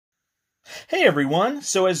Hey everyone,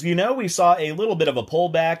 so as you know, we saw a little bit of a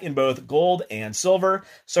pullback in both gold and silver,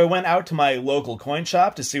 so I went out to my local coin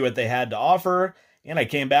shop to see what they had to offer, and I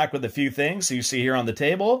came back with a few things you see here on the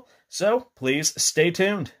table, so please stay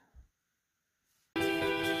tuned.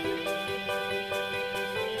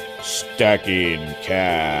 Stacking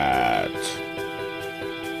Cat.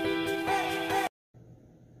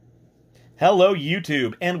 Hello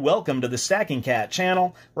YouTube, and welcome to the Stacking Kat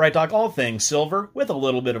channel, where I talk all things silver with a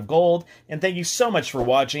little bit of gold, and thank you so much for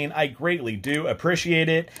watching. I greatly do appreciate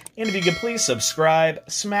it, and if you could please subscribe,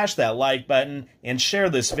 smash that like button, and share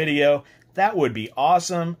this video, that would be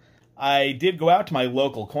awesome. I did go out to my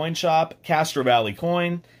local coin shop, Castro Valley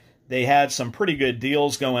Coin. They had some pretty good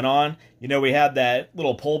deals going on. You know, we had that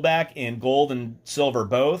little pullback in gold and silver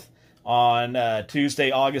both on Tuesday,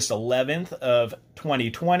 August 11th of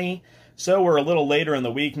 2020. So we're a little later in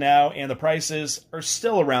the week now, and the prices are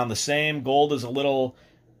still around the same. Gold is a little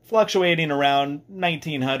fluctuating around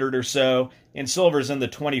 $1,900 or so, and silver's in the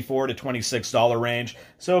 $24 to $26 range.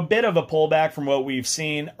 So a bit of a pullback from what we've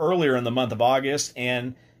seen earlier in the month of August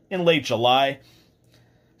and in late July.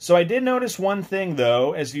 So I did notice one thing,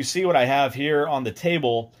 though, as you see what I have here on the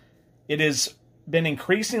table. It has been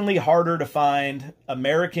increasingly harder to find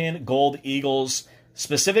American gold eagles,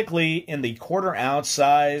 specifically in the quarter-ounce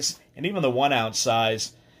size and even the 1-ounce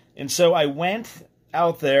size. And so I went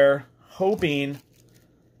out there hoping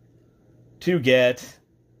to get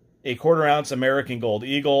a quarter-ounce American gold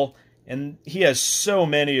eagle, and he has so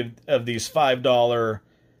many of these $5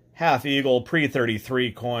 half eagle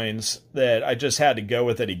pre-33 coins that I just had to go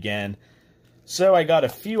with it again. So I got a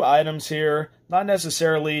few items here, not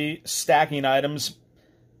necessarily stacking items.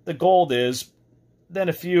 The gold is, then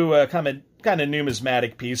a few kind of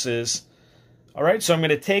numismatic pieces. All right, so I'm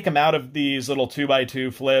going to take them out of these little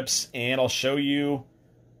 2x2 flips, and I'll show you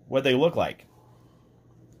what they look like.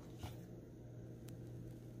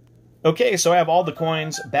 Okay, so I have all the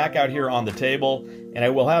coins back out here on the table, and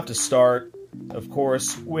I will have to start, of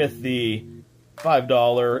course, with the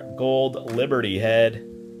 $5 gold Liberty head.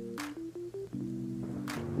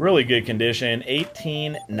 Really good condition,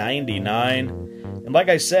 $18.99. And like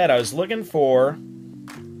I said, I was looking for,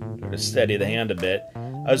 to steady the hand a bit,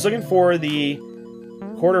 I was looking for the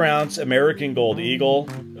quarter-ounce American gold eagle,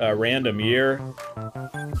 random year.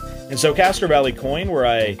 And so Castro Valley Coin, where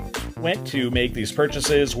I went to make these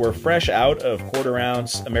purchases, were fresh out of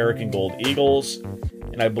quarter-ounce American gold eagles,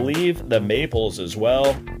 and I believe the maples as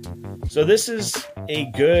well. So this is a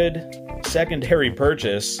good secondary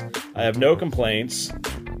purchase. I have no complaints.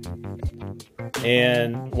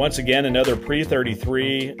 And once again, another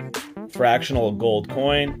pre-33 fractional gold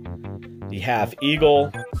coin. The half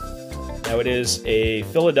eagle. Now it is a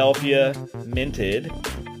Philadelphia minted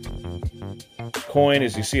coin.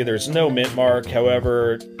 As you see, there's no mint mark.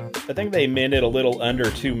 However, I think they minted a little under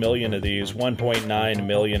 2 million of these, 1.9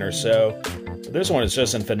 million or so. But this one is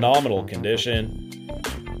just in phenomenal condition.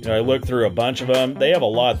 You know, I looked through a bunch of them. They have a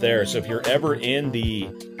lot there. So if you're ever in the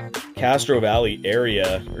Castro Valley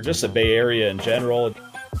area, or just the Bay Area in general,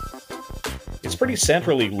 it's pretty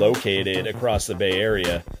centrally located across the Bay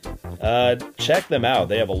Area. Check them out.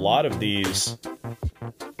 They have a lot of these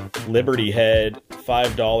Liberty Head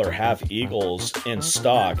 $5 half eagles in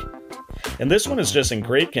stock. And this one is just in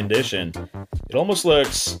great condition. It almost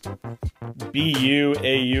looks BU,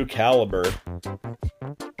 AU caliber.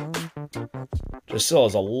 Just still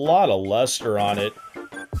has a lot of luster on it.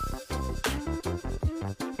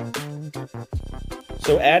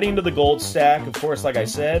 So adding to the gold stack, of course, like I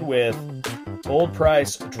said, with gold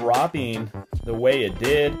price dropping the way it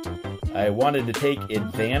did, I wanted to take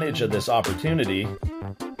advantage of this opportunity.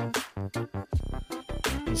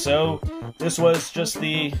 And so this was just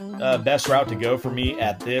the best route to go for me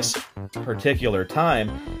at this particular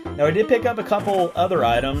time. Now I did pick up a couple other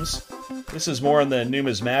items. This is more in the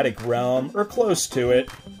numismatic realm, or close to it.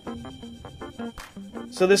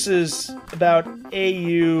 So this is about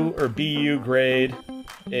AU or BU grade,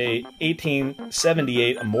 a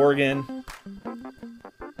 1878 Morgan,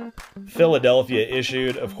 Philadelphia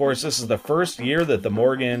issued. Of course, this is the first year that the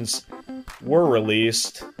Morgans were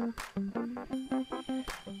released.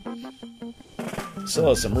 Still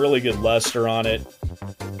has some really good luster on it.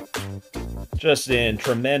 Just in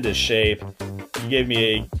tremendous shape. He gave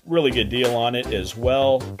me a really good deal on it as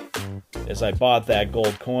well, as I bought that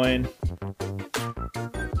gold coin.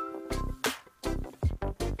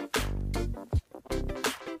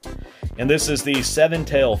 And this is the 7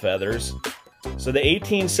 tail feathers. So the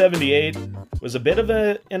 1878 was a bit of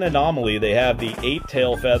an anomaly. They have the 8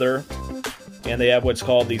 tail feather, and they have what's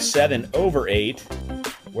called the 7/8,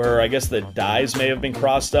 where I guess the dies may have been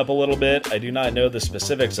crossed up a little bit. I do not know the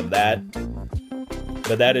specifics of that.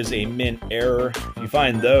 but that is a mint error. If you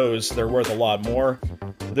find those, they're worth a lot more.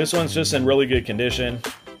 But this one's just in really good condition.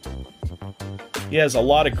 He has a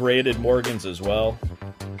lot of graded Morgans as well.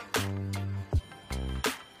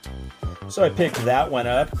 So I picked that one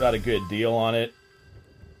up, got a good deal on it.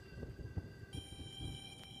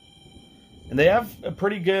 And they have a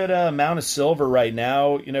pretty good amount of silver right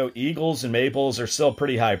now. You know, Eagles and Maples are still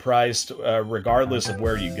pretty high priced, regardless of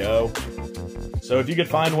where you go. So if you could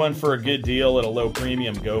find one for a good deal at a low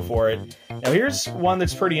premium, go for it. Now here's one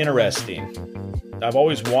that's pretty interesting. I've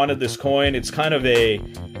always wanted this coin. It's kind of a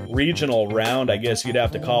regional round, I guess you'd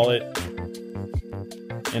have to call it.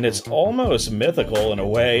 And it's almost mythical in a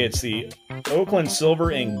way. It's the Oakland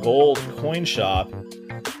Silver and Gold Coin Shop,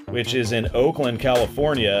 which is in Oakland,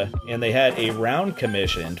 California, and they had a round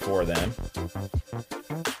commissioned for them.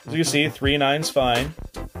 As you can see, 3/9's fine.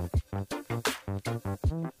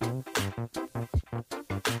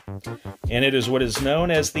 And it is what is known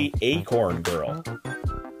as the Acorn Girl.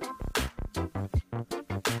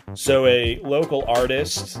 So a local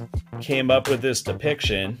artist came up with this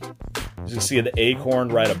depiction. As you can see the acorn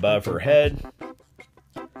right above her head.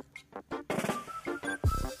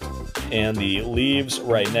 And the leaves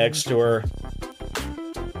right next to her.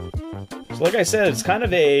 So like I said, it's kind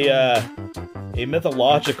of a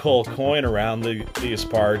mythological coin around these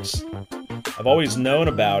parts. I've always known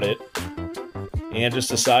about it, and just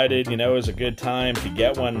decided, you know, it was a good time to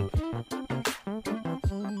get one.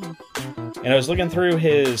 And I was looking through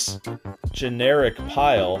his generic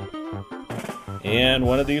pile, and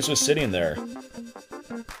one of these was sitting there.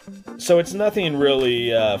 So it's nothing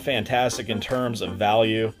really fantastic in terms of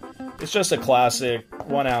value. It's just a classic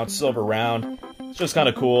 1 ounce silver round. It's just kind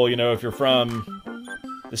of cool, you know, if you're from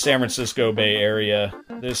the San Francisco Bay Area,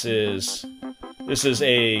 this is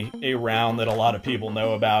a round that a lot of people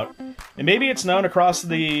know about. And maybe it's known across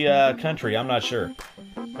the country, I'm not sure.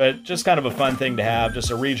 But just kind of a fun thing to have, just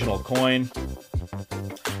a regional coin.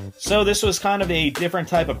 So this was kind of a different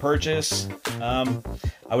type of purchase.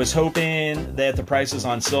 I was hoping that the prices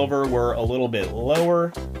on silver were a little bit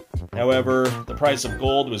lower. However, the price of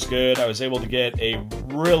gold was good. I was able to get a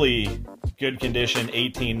really good condition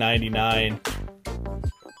 $18.99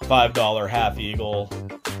 $5 half eagle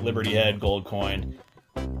Liberty Head gold coin.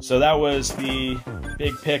 So that was the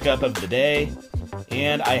big pickup of the day.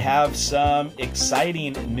 And I have some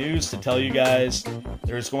exciting news to tell you guys.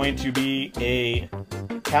 There's going to be a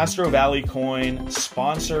Castro Valley Coin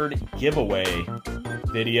sponsored giveaway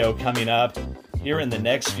video coming up here in the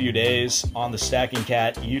next few days on the Stacking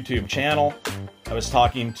Kat YouTube channel. I was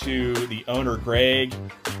talking to the owner, Greg,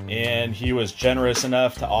 and he was generous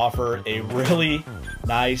enough to offer a really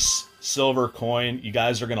nice silver coin. You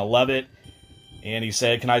guys are going to love it. And he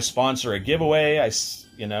said, can I sponsor a giveaway? I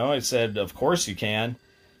said, of course you can.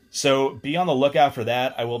 So be on the lookout for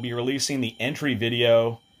that. I will be releasing the entry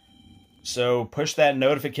video. So push that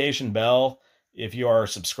notification bell if you are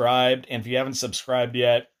subscribed. And if you haven't subscribed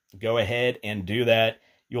yet, go ahead and do that.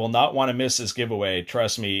 You will not want to miss this giveaway.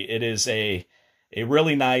 Trust me, it is a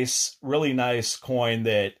really nice coin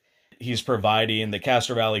that he's providing. The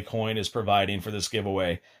Castro Valley Coin is providing for this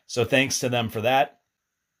giveaway. So thanks to them for that.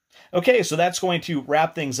 Okay, so that's going to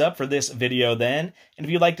wrap things up for this video then. And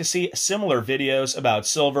if you'd like to see similar videos about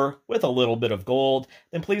silver with a little bit of gold,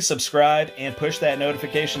 then please subscribe and push that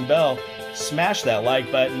notification bell, smash that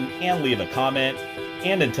like button, and leave a comment.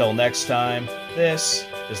 And until next time, this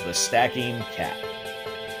is the Stacking Kat.